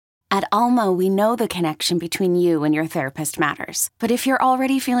At Alma, we know the connection between you and your therapist matters. But if you're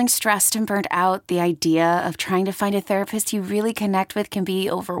already feeling stressed and burnt out, the idea of trying to find a therapist you really connect with can be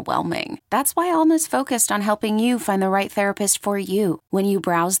overwhelming. That's why Alma's focused on helping you find the right therapist for you. When you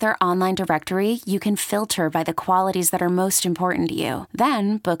browse their online directory, you can filter by the qualities that are most important to you.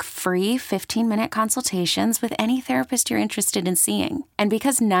 Then book free 15-minute consultations with any therapist you're interested in seeing. And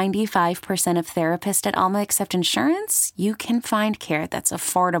because 95% of therapists at Alma accept insurance, you can find care that's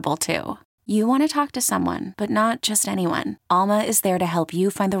affordable too. You want to talk to someone, but not just anyone. Alma is there to help you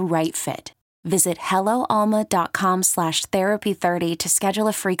find the right fit. Visit helloalma.com/therapy30 to schedule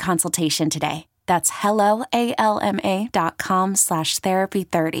a free consultation today. That's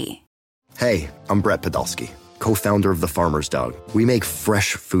helloalma.com/therapy30. Hey, I'm Brett Podolsky, co-founder of The Farmer's Dog. We make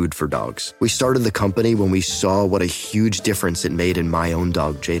fresh food for dogs. We started the company when we saw what a huge difference it made in my own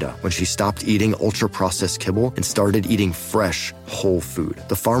dog, Jada, when she stopped eating ultra-processed kibble and started eating fresh, whole food.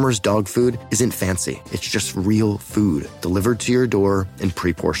 The Farmer's Dog food isn't fancy. It's just real food delivered to your door in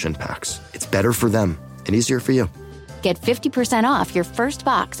pre-portioned packs. It's better for them and easier for you. Get 50% off your first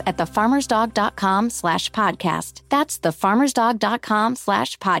box at thefarmersdog.com/podcast. That's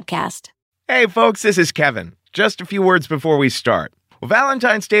thefarmersdog.com/podcast. Hey folks, this is Kevin. Just a few words before we start. Well,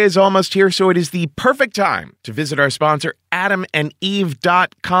 Valentine's Day is almost here, so it is the perfect time to visit our sponsor,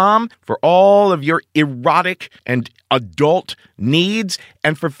 AdamandEve.com, for all of your erotic and adult needs,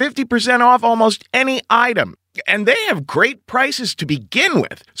 and for 50% off almost any item. And they have great prices to begin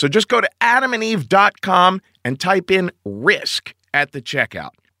with. So just go to AdamandEve.com and type in RISK at the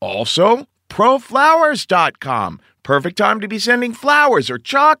checkout. Also, ProFlowers.com. Perfect time to be sending flowers or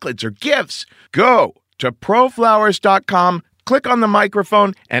chocolates or gifts. Go to ProFlowers.com, click on the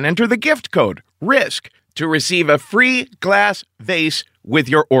microphone, and enter the gift code RISK to receive a free glass vase with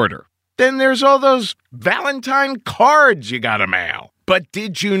your order. Then there's all those Valentine cards you gotta mail. But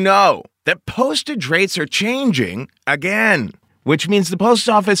did you know that postage rates are changing again? Which means the post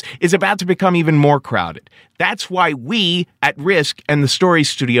office is about to become even more crowded. That's why we at Risk and the Story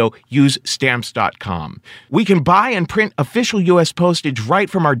Studio use Stamps.com. We can buy and print official U.S. postage right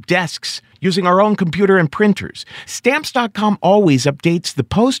from our desks using our own computer and printers. Stamps.com always updates the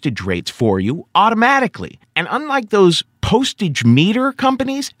postage rates for you automatically. And unlike those postage meter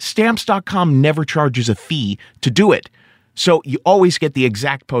companies, Stamps.com never charges a fee to do it. So you always get the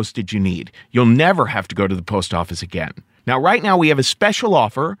exact postage you need. You'll never have to go to the post office again. Now, right now, we have a special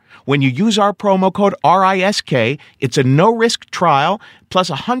offer. When you use our promo code RISK, it's a no-risk trial plus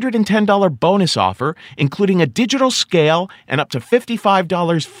a $110 bonus offer, including a digital scale and up to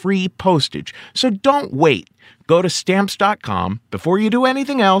 $55 free postage. So don't wait. Go to Stamps.com. Before you do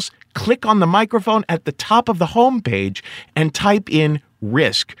anything else, click on the microphone at the top of the homepage and type in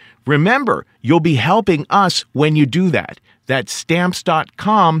RISK. Remember, you'll be helping us when you do that. That's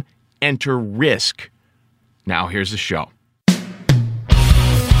Stamps.com. Enter RISK. Now here's the show.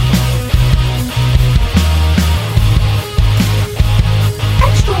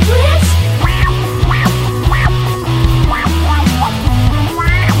 Extra risk.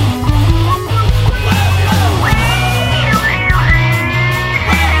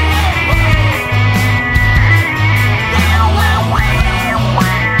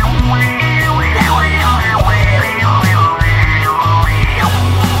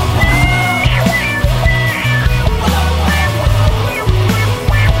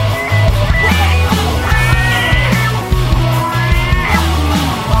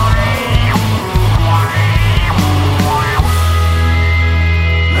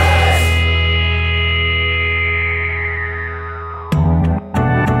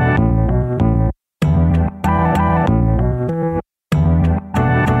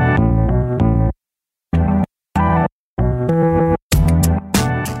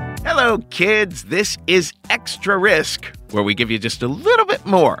 Hello, kids. This is Extra Risk, where we give you just a little bit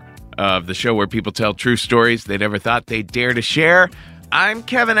more of the show where people tell true stories they never thought they'd dare to share. I'm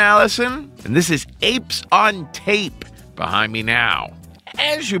Kevin Allison, and this is Apes on Tape behind me now.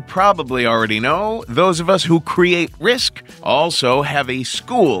 As you probably already know, those of us who create Risk also have a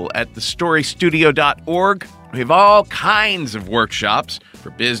school at thestorystudio.org. We have all kinds of workshops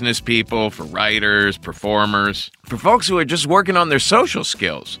for business people, for writers, performers, for folks who are just working on their social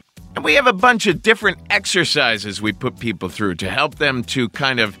skills. And we have a bunch of different exercises we put people through to help them to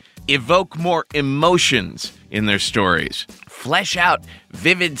kind of evoke more emotions in their stories, flesh out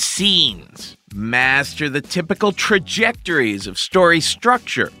vivid scenes, master the typical trajectories of story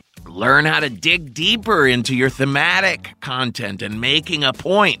structure, learn how to dig deeper into your thematic content and making a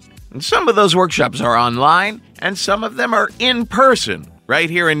point. And some of those workshops are online, and some of them are in person right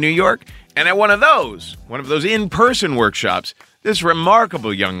here in New York. And at one of those in-person workshops, this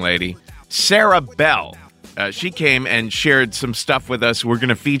remarkable young lady, Sarah Bell. She came and shared some stuff with us. We're going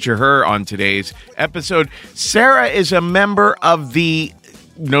to feature her on today's episode. Sarah is a member of the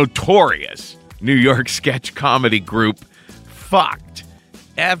notorious New York sketch comedy group Fucked,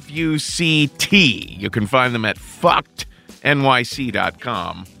 F-U-C-T. You can find them at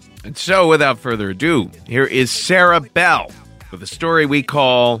fuckednyc.com. And so, without further ado, here is Sarah Bell with a story we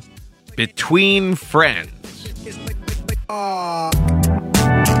call Between Friends.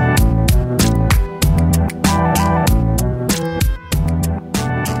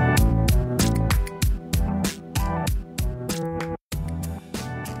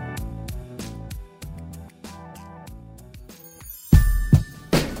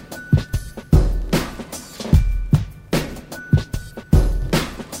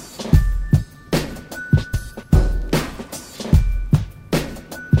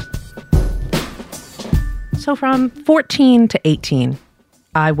 So from 14 to 18,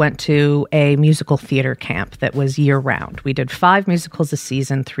 I went to a musical theater camp that was year-round. We did 5 musicals a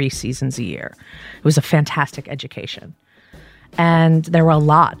season, 3 seasons a year. It was a fantastic education. And there were a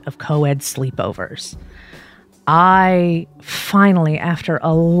lot of co-ed sleepovers. I finally, after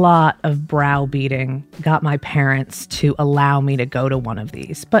a lot of browbeating, got my parents to allow me to go to one of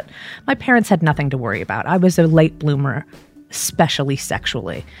these. But my parents had nothing to worry about. I was a late bloomer, especially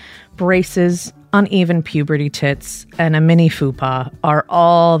sexually. Braces, uneven puberty tits, and a mini fupa are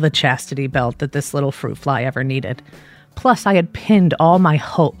all the chastity belt that this little fruit fly ever needed. Plus, I had pinned all my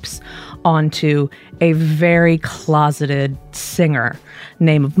hopes onto a very closeted singer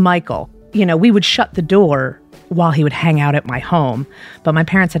named Michael. You know, we would shut the door while he would hang out at my home, but my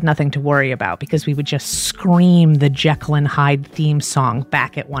parents had nothing to worry about because we would just scream the Jekyll and Hyde theme song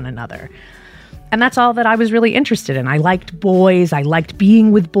back at one another. And that's all that I was really interested in. I liked boys, I liked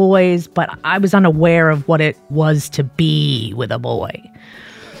being with boys, but I was unaware of what it was to be with a boy.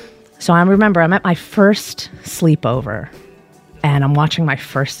 So I remember I'm at my first sleepover, and I'm watching my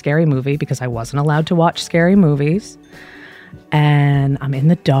first scary movie because I wasn't allowed to watch scary movies. And I'm in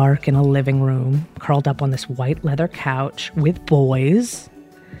the dark in a living room, curled up on this white leather couch with boys.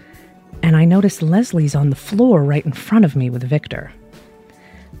 And I notice Leslie's on the floor right in front of me with Victor.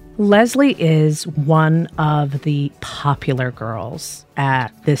 Leslie is one of the popular girls at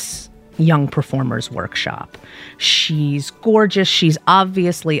this young performers workshop. She's gorgeous. She's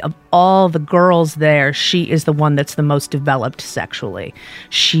obviously, of all the girls there, she is the one that's the most developed sexually.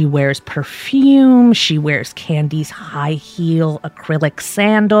 She wears perfume. She wears Candy's high heel acrylic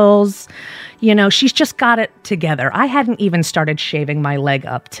sandals. You know, she's just got it together. I hadn't even started shaving my leg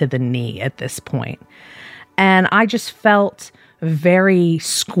up to the knee at this point. And I just felt very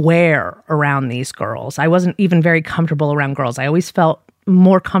square around these girls. I wasn't even very comfortable around girls. I always felt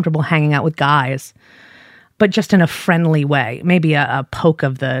more comfortable hanging out with guys, but just in a friendly way. Maybe a poke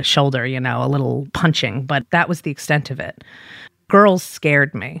of the shoulder, you know, a little punching, but that was the extent of it. Girls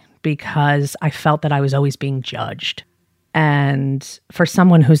scared me because I felt that I was always being judged. And for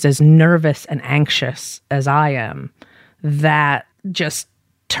someone who's as nervous and anxious as I am, that just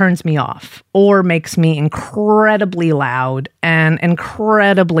turns me off or makes me incredibly loud and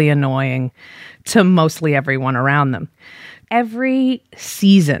incredibly annoying to mostly everyone around them. Every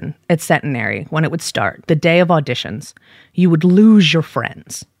season at Centenary, when it would start, the day of auditions, you would lose your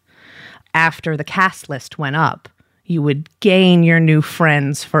friends. After the cast list went up, you would gain your new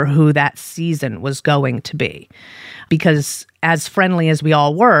friends for who that season was going to be. Because as friendly as we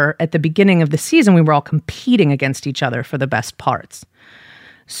all were, at the beginning of the season, we were all competing against each other for the best parts.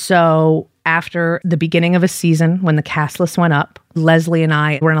 So after the beginning of a season, when the cast list went up, Leslie and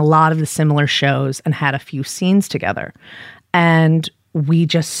I were in a lot of the similar shows and had a few scenes together. And we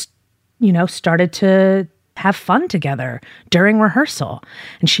just, you know, started to have fun together during rehearsal.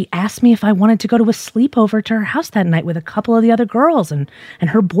 And she asked me if I wanted to go to a sleepover to her house that night with a couple of the other girls and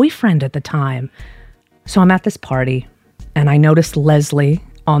her boyfriend at the time. So I'm at this party, and I noticed Leslie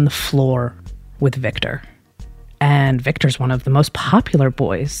on the floor with Victor. And Victor's one of the most popular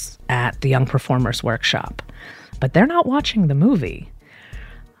boys at the Young Performers Workshop. But they're not watching the movie.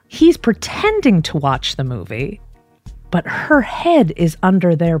 He's pretending to watch the movie, but her head is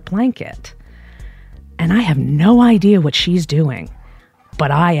under their blanket. And I have no idea what she's doing,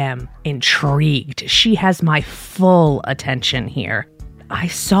 but I am intrigued. She has my full attention here. I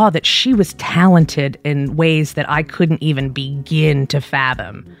saw that she was talented in ways that I couldn't even begin to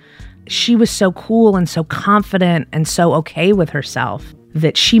fathom. She was so cool and so confident and so okay with herself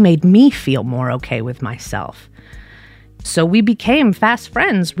that she made me feel more okay with myself. So we became fast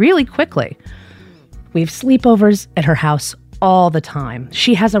friends really quickly. We have sleepovers at her house all the time.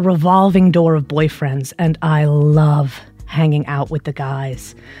 She has a revolving door of boyfriends, and I love hanging out with the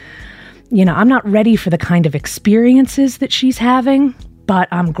guys. You know, I'm not ready for the kind of experiences that she's having, but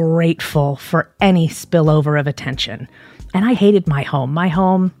I'm grateful for any spillover of attention. And I hated my home. My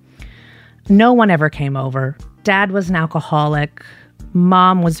home, no one ever came over. Dad was an alcoholic.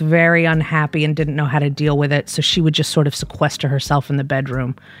 Mom was very unhappy and didn't know how to deal with it, so she would just sort of sequester herself in the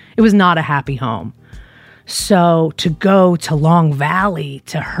bedroom. It was not a happy home. So to go to Long Valley,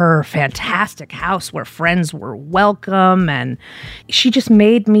 to her fantastic house where friends were welcome, and she just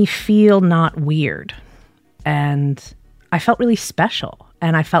made me feel not weird. And I felt really special,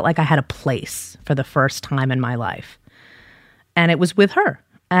 and I felt like I had a place for the first time in my life. And it was with her,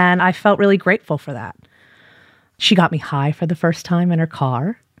 and I felt really grateful for that. She got me high for the first time in her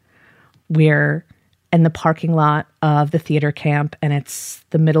car. We're in the parking lot of the theater camp, and it's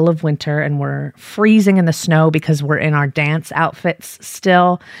the middle of winter, and we're freezing in the snow because we're in our dance outfits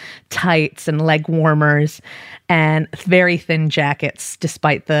still, tights and leg warmers and very thin jackets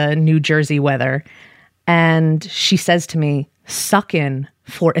despite the New Jersey weather. And she says to me, "Suck in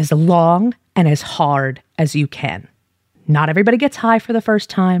for as long and as hard as you can. Not everybody gets high for the first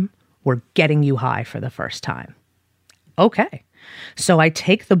time. We're getting you high for the first time." Okay. So I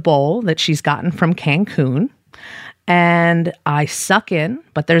take the bowl that she's gotten from Cancun and I suck in,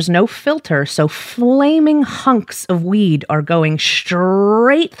 but there's no filter. So flaming hunks of weed are going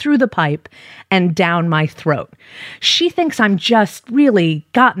straight through the pipe and down my throat. She thinks I'm just really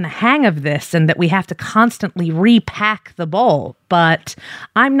gotten the hang of this and that we have to constantly repack the bowl, but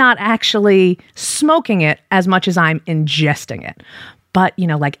I'm not actually smoking it as much as I'm ingesting it. But, you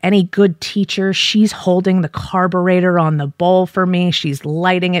know, like any good teacher, she's holding the carburetor on the bowl for me. She's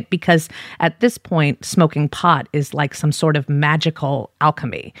lighting it because at this point, smoking pot is like some sort of magical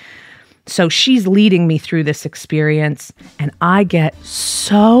alchemy. So she's leading me through this experience, and I get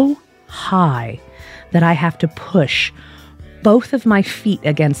so high that I have to push both of my feet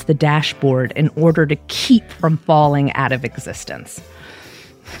against the dashboard in order to keep from falling out of existence.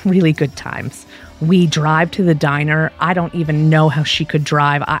 Really good times. We drive to the diner. I don't even know how she could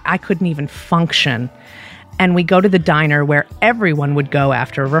drive. I couldn't even function. And we go to the diner where everyone would go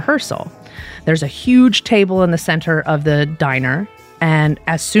after rehearsal. There's a huge table in the center of the diner. And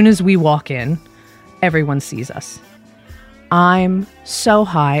as soon as we walk in, everyone sees us. I'm so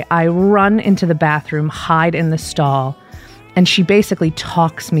high. I run into the bathroom, hide in the stall, and she basically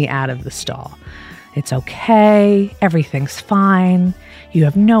talks me out of the stall. It's okay. Everything's fine. You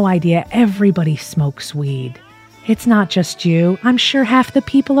have no idea. Everybody smokes weed. It's not just you. I'm sure half the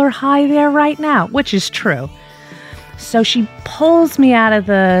people are high there right now, which is true. So she pulls me out of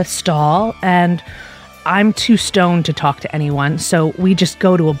the stall, and I'm too stoned to talk to anyone. So we just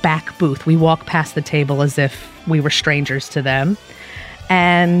go to a back booth. We walk past the table as if we were strangers to them.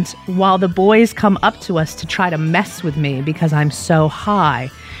 And while the boys come up to us to try to mess with me because I'm so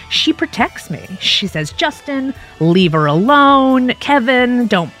high, she protects me. She says, "Justin, leave her alone. Kevin,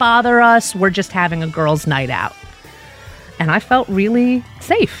 don't bother us. We're just having a girls' night out." And I felt really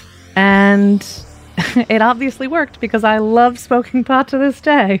safe. And it obviously worked because I love smoking pot to this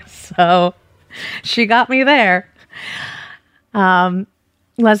day. So she got me there.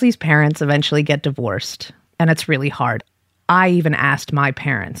 Leslie's parents eventually get divorced, and it's really hard. I even asked my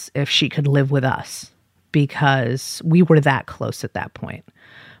parents if she could live with us because we were that close at that point.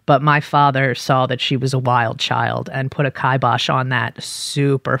 But my father saw that she was a wild child and put a kibosh on that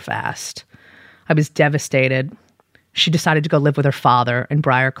super fast. I was devastated. She decided to go live with her father in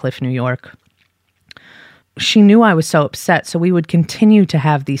Briarcliff, New York. She knew I was so upset, so we would continue to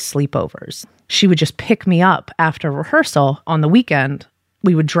have these sleepovers. She would just pick me up after rehearsal on the weekend.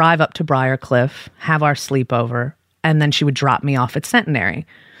 We would drive up to Briarcliff, have our sleepover, and then she would drop me off at Centenary,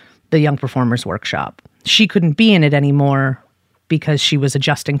 the Young Performers Workshop. She couldn't be in it anymore because she was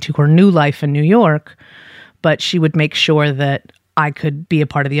adjusting to her new life in New York, but she would make sure that I could be a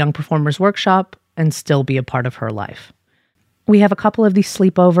part of the Young Performers Workshop and still be a part of her life. We have a couple of these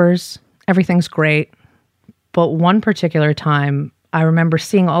sleepovers. Everything's great. But one particular time, I remember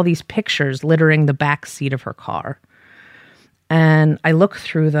seeing all these pictures littering the back seat of her car. And I look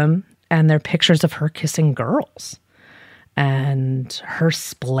through them, and they're pictures of her kissing girls and her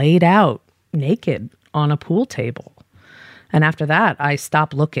splayed out naked on a pool table. And after that, I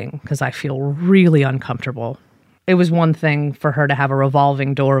stopped looking because I feel really uncomfortable. It was one thing for her to have a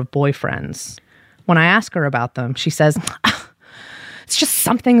revolving door of boyfriends. When I ask her about them, she says, "It's just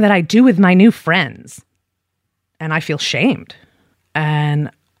something that I do with my new friends." And I feel shamed. And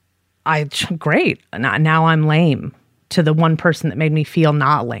great. Now I'm lame to the one person that made me feel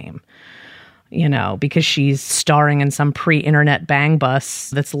not lame. You know, because she's starring in some pre-internet bang bus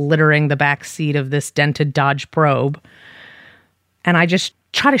that's littering the back seat of this dented Dodge Probe. And I just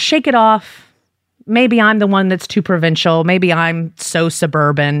try to shake it off. Maybe I'm the one that's too provincial. Maybe I'm so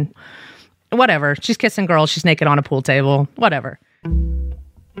suburban. Whatever. She's kissing girls. She's naked on a pool table. Whatever.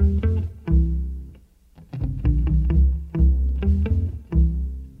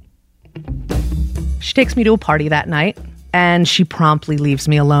 She takes me to a party that night, and she promptly leaves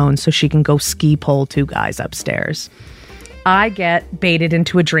me alone so she can go ski pole 2 guys upstairs. I get baited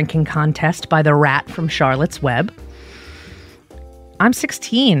into a drinking contest by the rat from Charlotte's Web. I'm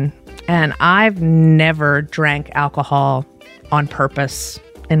 16, and I've never drank alcohol on purpose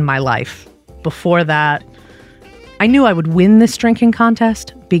in my life. Before that, I knew I would win this drinking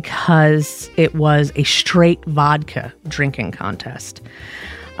contest because it was a straight vodka drinking contest.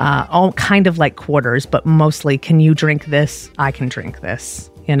 All kind of like quarters, but mostly, can you drink this? I can drink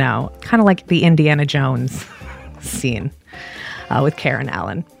this. You know, kind of like the Indiana Jones scene with Karen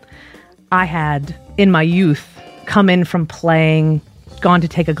Allen. I had, in my youth, come in from playing, gone to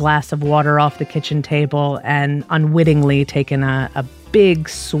take a glass of water off the kitchen table, and unwittingly taken a big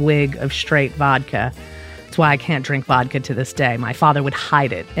swig of straight vodka. That's why I can't drink vodka to this day. My father would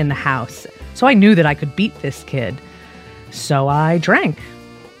hide it in the house. So I knew that I could beat this kid. So I drank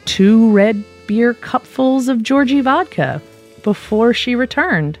 2 red beer cupfuls of Georgie vodka before she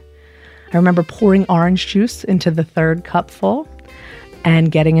returned. I remember pouring orange juice into the 3rd cupful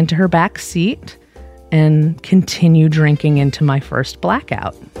and getting into her back seat and continue drinking into my first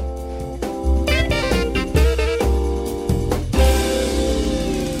blackout.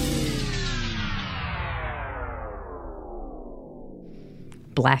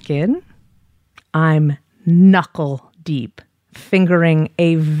 Black in, I'm knuckle deep, fingering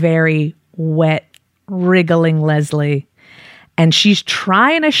a very wet, wriggling Leslie. And she's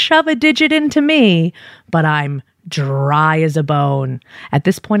trying to shove a digit into me, but I'm dry as a bone. At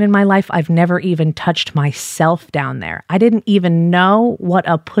this point in my life, I've never even touched myself down there. I didn't even know what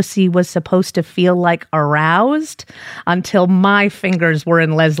a pussy was supposed to feel like aroused until my fingers were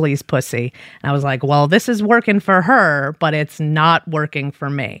in Leslie's pussy. And I was like, well, this is working for her, but it's not working for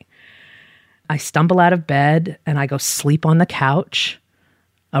me. I stumble out of bed and I go sleep on the couch.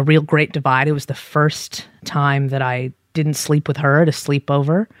 A real great divide. It was the first time that I didn't sleep with her at a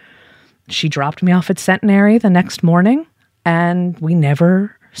sleepover. She dropped me off at Centenary the next morning, and we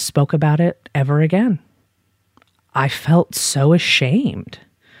never spoke about it ever again. I felt so ashamed.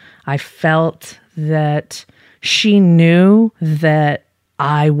 I felt that she knew that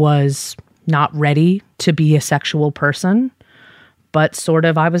I was not ready to be a sexual person, but sort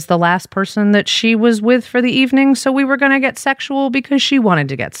of I was the last person that she was with for the evening, so we were going to get sexual because she wanted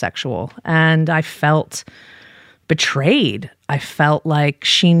to get sexual. And I felt betrayed. I felt like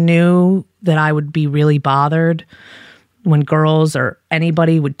she knew that I would be really bothered when girls or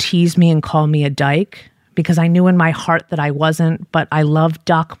anybody would tease me and call me a dyke, because I knew in my heart that I wasn't, but I loved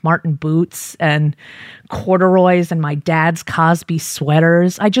Doc Marten boots and corduroys and my dad's Cosby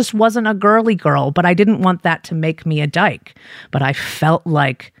sweaters. I just wasn't a girly girl, but I didn't want that to make me a dyke. But I felt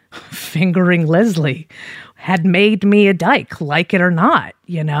like fingering Leslie had made me a dyke, like it or not,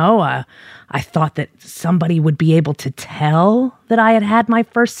 you know? I thought that somebody would be able to tell that I had had my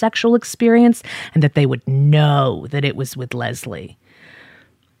first sexual experience and that they would know that it was with Leslie.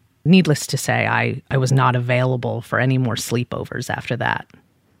 Needless to say, I was not available for any more sleepovers after that.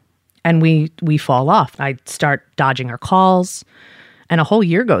 And we fall off. I start dodging her calls, and a whole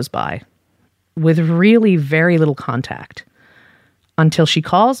year goes by with really very little contact until she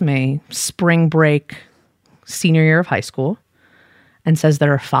calls me spring break, senior year of high school, and says that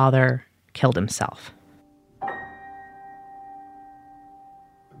her father killed himself.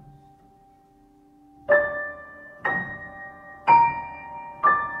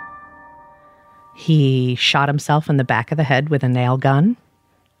 He shot himself in the back of the head with a nail gun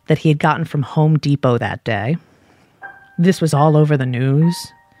that he had gotten from Home Depot that day. This was all over the news.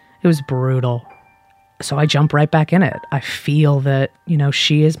 It was brutal. So I jump right back in it. I feel that, you know,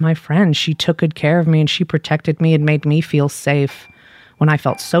 she is my friend. She took good care of me and she protected me and made me feel safe. When I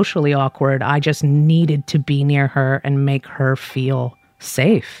felt socially awkward, I just needed to be near her and make her feel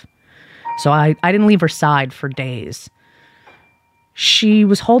safe. So I didn't leave her side for days. She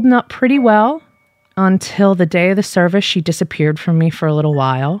was holding up pretty well until the day of the service. She disappeared from me for a little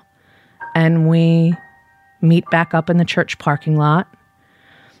while, and we meet back up in the church parking lot,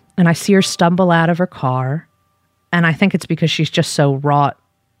 and I see her stumble out of her car, and I think it's because she's just so wrought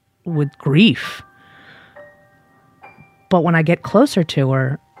with grief. But when I get closer to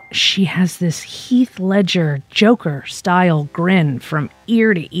her, she has this Heath Ledger Joker-style grin from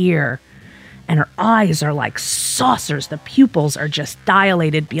ear to ear, and her eyes are like saucers. The pupils are just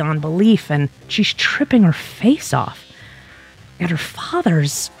dilated beyond belief, and she's tripping her face off. at her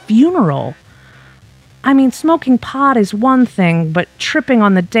father's funeral. I mean, smoking pot is one thing, but tripping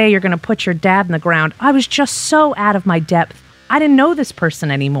on the day you're going to put your dad in the ground, I was just so out of my depth. I didn't know this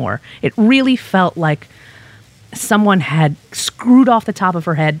person anymore. It really felt like someone had screwed off the top of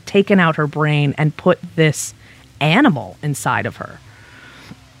her head, taken out her brain, and put this animal inside of her.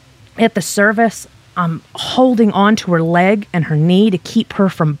 At the service, I'm holding on to her leg and her knee to keep her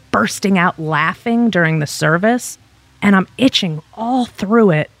from bursting out laughing during the service. And I'm itching all through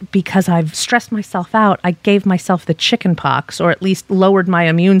it because I've stressed myself out. I gave myself the chicken pox, or at least lowered my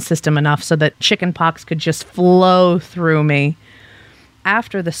immune system enough so that chicken pox could just flow through me.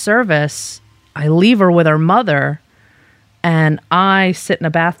 After the service, I leave her with her mother, and I sit in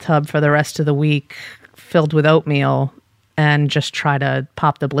a bathtub for the rest of the week filled with oatmeal and just try to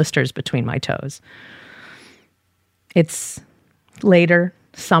pop the blisters between my toes. It's later,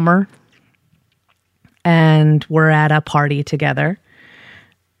 summer, and we're at a party together.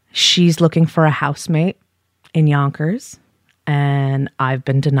 She's looking for a housemate in Yonkers, and I've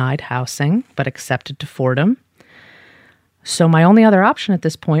been denied housing, but accepted to Fordham. So my only other option at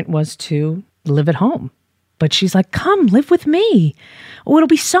this point was to live at home. But she's like, come, live with me. Oh, it'll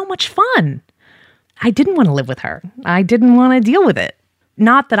be so much fun. I didn't want to live with her. I didn't want to deal with it.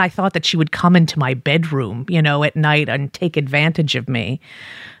 Not that I thought that she would come into my bedroom, at night and take advantage of me.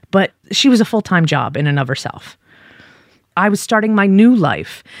 But she was a full-time job in and of herself. I was starting my new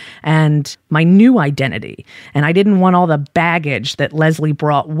life and my new identity, and I didn't want all the baggage that Leslie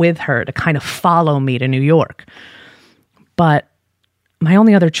brought with her to kind of follow me to New York. But my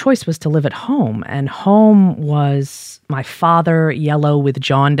only other choice was to live at home, and home was my father, yellow with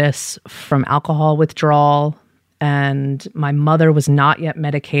jaundice from alcohol withdrawal, and my mother was not yet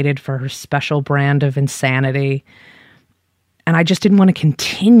medicated for her special brand of insanity. And I just didn't want to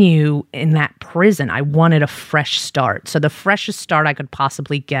continue in that prison. I wanted a fresh start. So the freshest start I could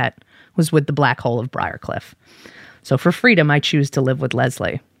possibly get was with the Black Hole of Briarcliff. So for freedom, I choose to live with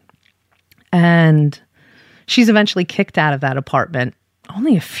Leslie. And she's eventually kicked out of that apartment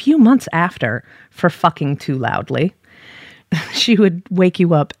only a few months after for fucking too loudly. She would wake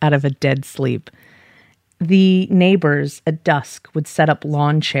you up out of a dead sleep. The neighbors at dusk would set up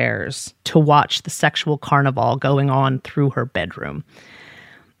lawn chairs to watch the sexual carnival going on through her bedroom.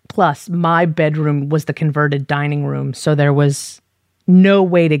 Plus, my bedroom was the converted dining room, so there was no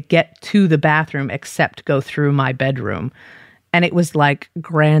way to get to the bathroom except go through my bedroom. And it was like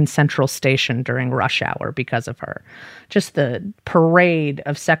Grand Central Station during rush hour because of her. Just the parade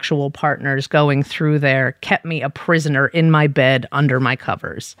of sexual partners going through there kept me a prisoner in my bed under my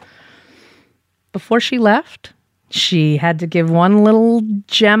covers. Before she left, she had to give one little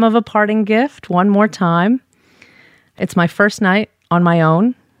gem of a parting gift one more time. It's my first night on my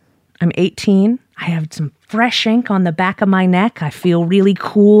own. I'm 18. I have some fresh ink on the back of my neck. I feel really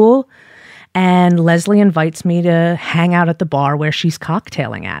cool. And Leslie invites me to hang out at the bar where she's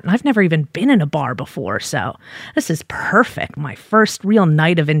cocktailing at. And I've never even been in a bar before, so this is perfect. My first real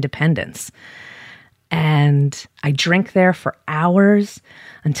night of independence. And I drink there for hours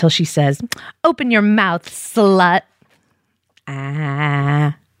until she says, "Open your mouth, slut."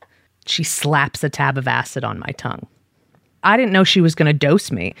 She slaps a tab of acid on my tongue. I didn't know she was going to dose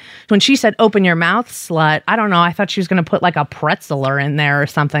me. When she said, "Open your mouth, slut," I don't know. I thought she was going to put like a pretzeler in there or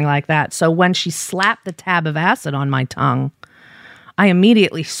something like that. So when she slapped the tab of acid on my tongue, I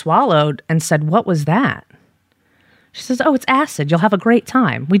immediately swallowed and said, "What was that?" She says, "Oh, it's acid. You'll have a great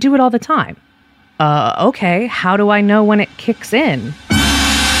time. We do it all the time." Okay, how do I know when it kicks in?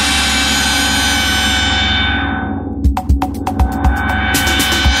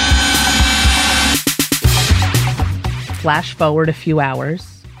 Flash forward a few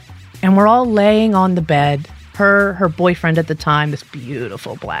hours, and we're all laying on the bed. Her boyfriend at the time, this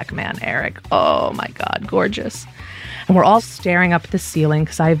beautiful black man, Eric. Oh my God, gorgeous. And we're all staring up at the ceiling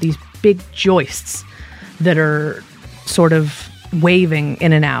because I have these big joists that are sort of waving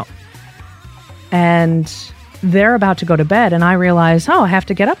in and out. And they're about to go to bed, and I realize, I have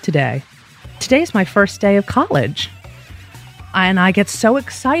to get up today. Today's my first day of college. And I get so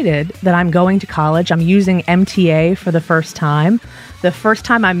excited that I'm going to college. I'm using MTA for the first time. The first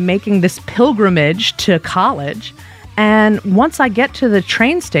time I'm making this pilgrimage to college. And once I get to the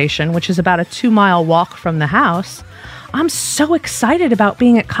train station, which is about a 2-mile walk from the house, I'm so excited about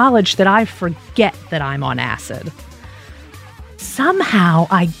being at college that I forget that I'm on acid. Somehow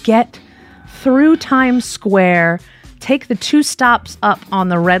I get through Times Square, take the 2 stops up on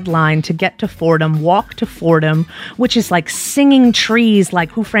the red line to get to Fordham, walk to Fordham, which is like singing trees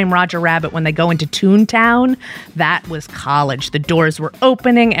like Who Framed Roger Rabbit when they go into Toontown. That was college. The doors were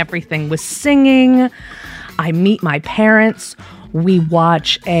opening. Everything was singing. I meet my parents. We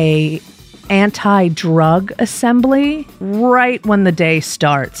watch a anti-drug assembly right when the day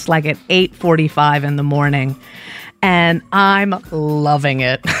starts, like at 8:45 in the morning. And I'm loving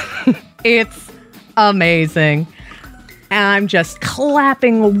it. It's amazing. And I'm just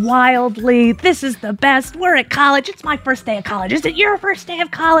clapping wildly. This is the best. We're at college. It's my first day of college. Is it your first day of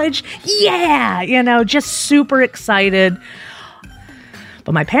college? Yeah. Just super excited.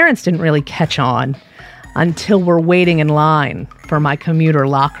 But my parents didn't really catch on until we're waiting in line for my commuter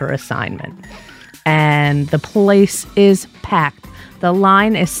locker assignment. And the place is packed. The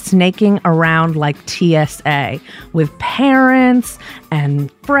line is snaking around like TSA with parents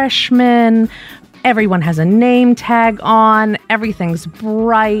and freshmen. Everyone has a name tag on. Everything's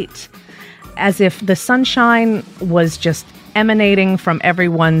bright, as if the sunshine was just emanating from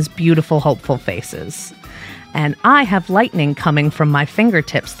everyone's beautiful, hopeful faces. And I have lightning coming from my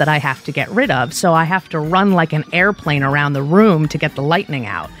fingertips that I have to get rid of, so I have to run like an airplane around the room to get the lightning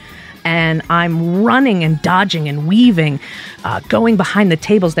out. And I'm running and dodging and weaving, going behind the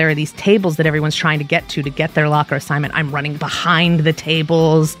tables. There are these tables that everyone's trying to get their locker assignment. I'm running behind the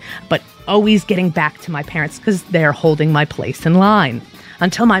tables, but always getting back to my parents because they're holding my place in line.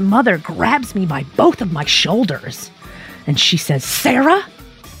 Until my mother grabs me by both of my shoulders. And she says, "Sarah,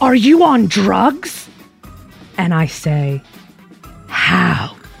 are you on drugs?" And I say,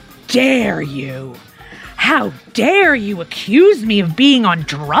 "How dare you? How dare you accuse me of being on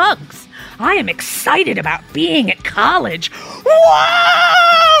drugs? I am excited about being at college."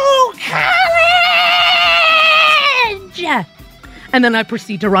 Whoa! College! And then I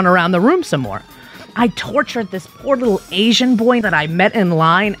proceed to run around the room some more. I tortured this poor little Asian boy that I met in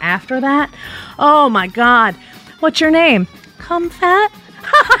line after that. Oh my God. "What's your name?" "Come Fat."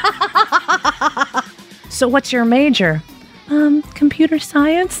 "So what's your major?" Computer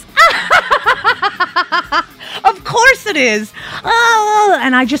science." Of course it is. Oh,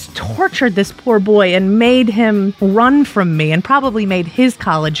 and I just tortured this poor boy and made him run from me and probably made his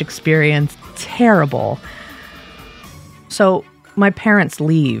college experience terrible. So my parents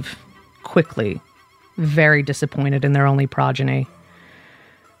leave quickly, very disappointed in their only progeny.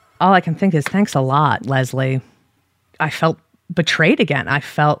 All I can think is, thanks a lot, Leslie. I felt betrayed again. I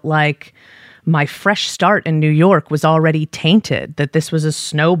felt like my fresh start in New York was already tainted, that this was a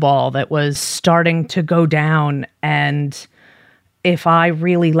snowball that was starting to go down. And if I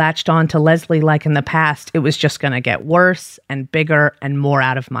really latched on to Leslie like in the past, it was just going to get worse and bigger and more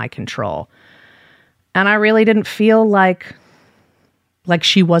out of my control. And I really didn't feel like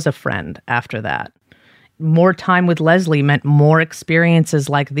she was a friend after that. More time with Leslie meant more experiences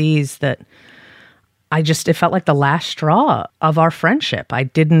like these that it felt like the last straw of our friendship. I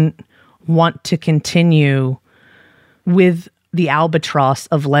didn't want to continue with the albatross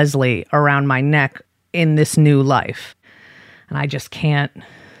of Leslie around my neck in this new life. And I just can't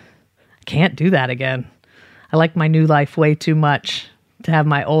do that again. I like my new life way too much to have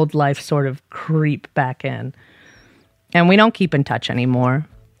my old life sort of creep back in. And we don't keep in touch anymore.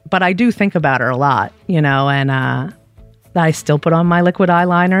 But I do think about her a lot, and I still put on my liquid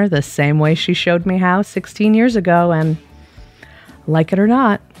eyeliner the same way she showed me how 16 years ago. And like it or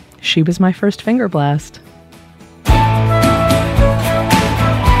not, she was my first finger blast.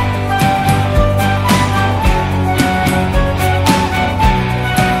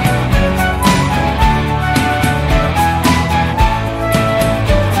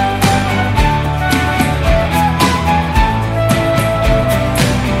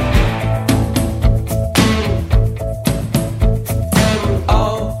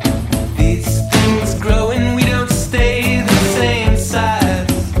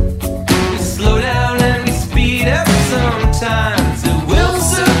 Slow down and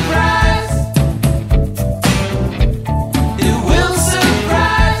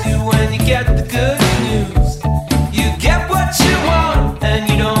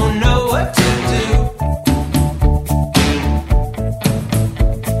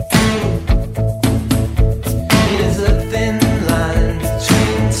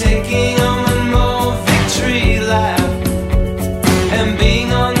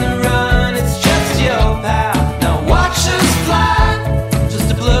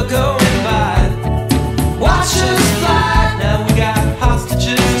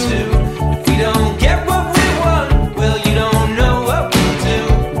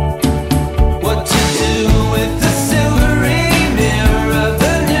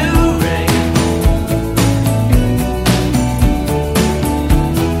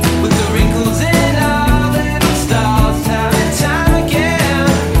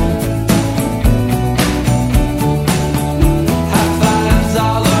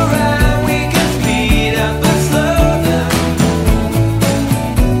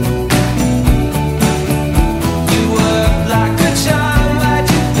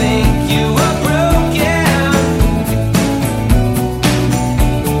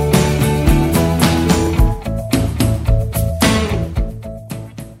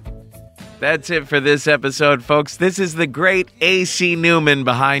That's it for this episode, folks. This is the great A.C. Newman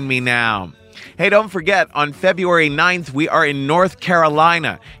behind me now. Hey, don't forget, on February 9th, we are in North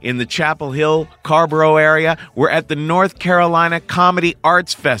Carolina in the Chapel Hill, Carrboro area. We're at the North Carolina Comedy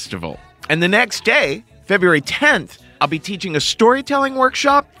Arts Festival. And the next day, February 10th, I'll be teaching a storytelling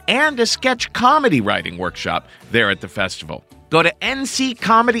workshop and a sketch comedy writing workshop there at the festival. Go to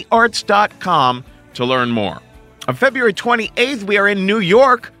nccomedyarts.com to learn more. On February 28th, we are in New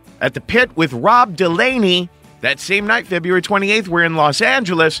York at the Pit with Rob Delaney. That same night, February 28th, we're in Los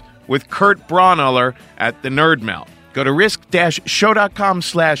Angeles with Kurt Braunohler at the Nerd Melt. Go to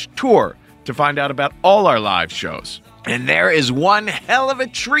risk-show.com/tour to find out about all our live shows. And there is one hell of a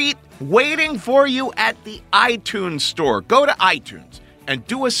treat waiting for you at the iTunes store. Go to iTunes and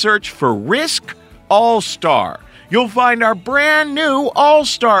do a search for Risk All-Star. You'll find our brand new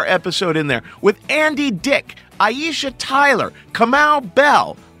All-Star episode in there with Andy Dick, Aisha Tyler, Kamau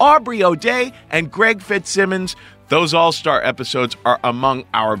Bell, Aubrey O'Day, and Greg Fitzsimmons. Those All-Star episodes are among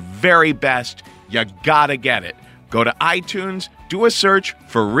our very best. You gotta get it. Go to iTunes, do a search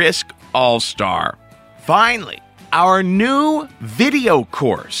for Risk All-Star. Finally, our new video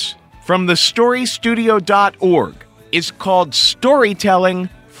course from thestorystudio.org is called Storytelling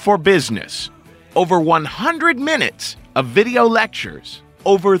for Business. Over 100 minutes of video lectures,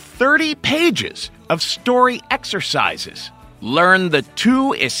 over 30 pages of story exercises. Learn the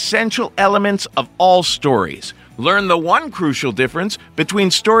 2 essential elements of all stories. Learn the 1 crucial difference between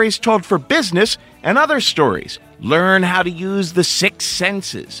stories told for business and other stories. Learn how to use the 6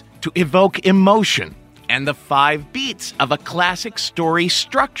 senses to evoke emotion and the 5 beats of a classic story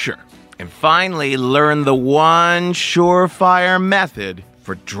structure. And finally, learn the 1 surefire method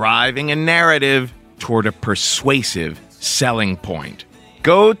for driving a narrative toward a persuasive selling point.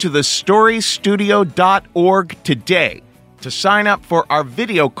 Go to thestorystudio.org today to sign up for our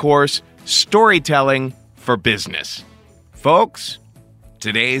video course, Storytelling for Business. Folks,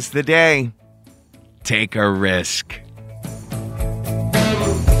 today's the day. Take a risk.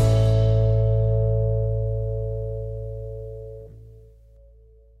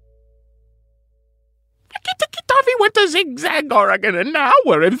 Toffee went to Zigzag, Oregon, and now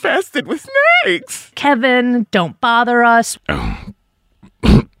we're infested with snakes. Kevin, don't bother us.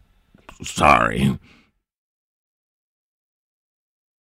 Sorry.